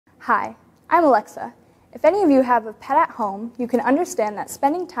Hi, I'm Alexa. If any of you have a pet at home, you can understand that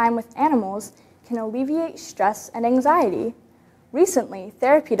spending time with animals can alleviate stress and anxiety. Recently,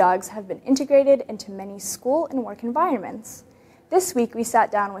 therapy dogs have been integrated into many school and work environments. This week, we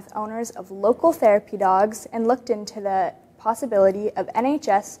sat down with owners of local therapy dogs and looked into the possibility of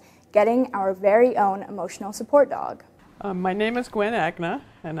NHS getting our very own emotional support dog. My name is Gwen Agna,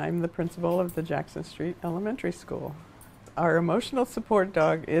 and I'm the principal of the Jackson Street Elementary School. Our emotional support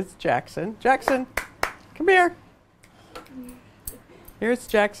dog is Jackson. Jackson, come here. Here's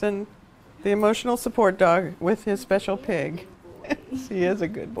Jackson, the emotional support dog with his special pig. He is a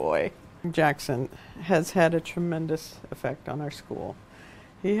good boy. Jackson has had a tremendous effect on our school.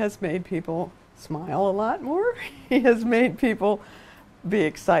 He has made people smile a lot more. He has made people be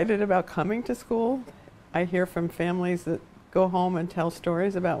excited about coming to school. I hear from families that go home and tell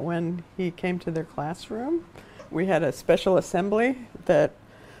stories about when he came to their classroom. We had a special assembly that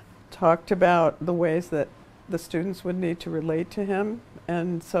talked about the ways that the students would need to relate to him.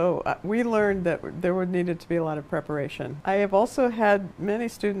 And so we learned that there needed to be a lot of preparation. I have also had many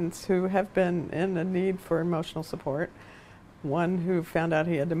students who have been in a need for emotional support. One who found out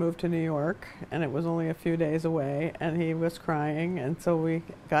he had to move to New York, and it was only a few days away, and he was crying, and so we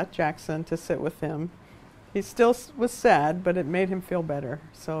got Jackson to sit with him. He still was sad, but it made him feel better.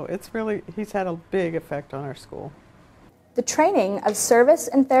 So he's had a big effect on our school. The training of service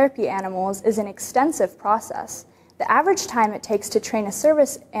and therapy animals is an extensive process. The average time it takes to train a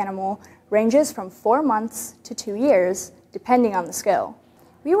service animal ranges from 4 months to 2 years, depending on the skill.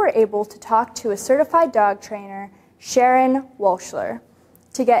 We were able to talk to a certified dog trainer, Sharon Walshler,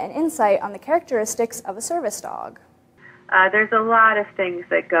 to get an insight on the characteristics of a service dog. There's a lot of things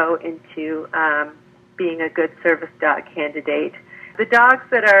that go into being a good service dog candidate. The dogs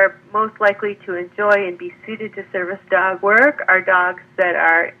that are most likely to enjoy and be suited to service dog work are dogs that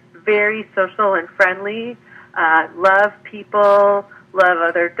are very social and friendly, love people, love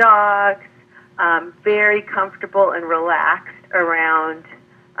other dogs, very comfortable and relaxed around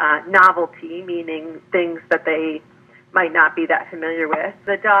novelty, meaning things that they might not be that familiar with.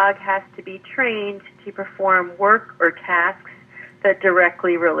 The dog has to be trained to perform work or tasks that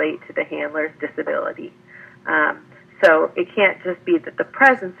directly relate to the handler's disability. So it can't just be that the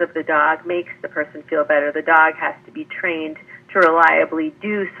presence of the dog makes the person feel better. The dog has to be trained to reliably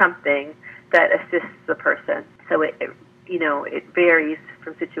do something that assists the person. So it varies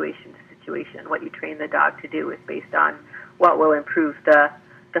from situation to situation. What you train the dog to do is based on what will improve the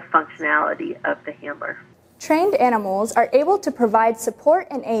functionality of the handler. Trained animals are able to provide support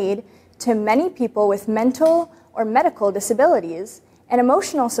and aid to many people with mental or medical disabilities. An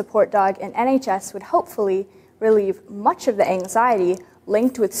emotional support dog in NHS would hopefully relieve much of the anxiety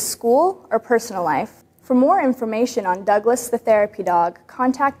linked with school or personal life. For more information on Douglas the therapy dog,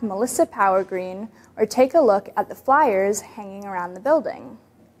 contact Melissa Powergreen or take a look at the flyers hanging around the building.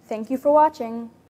 Thank you for watching.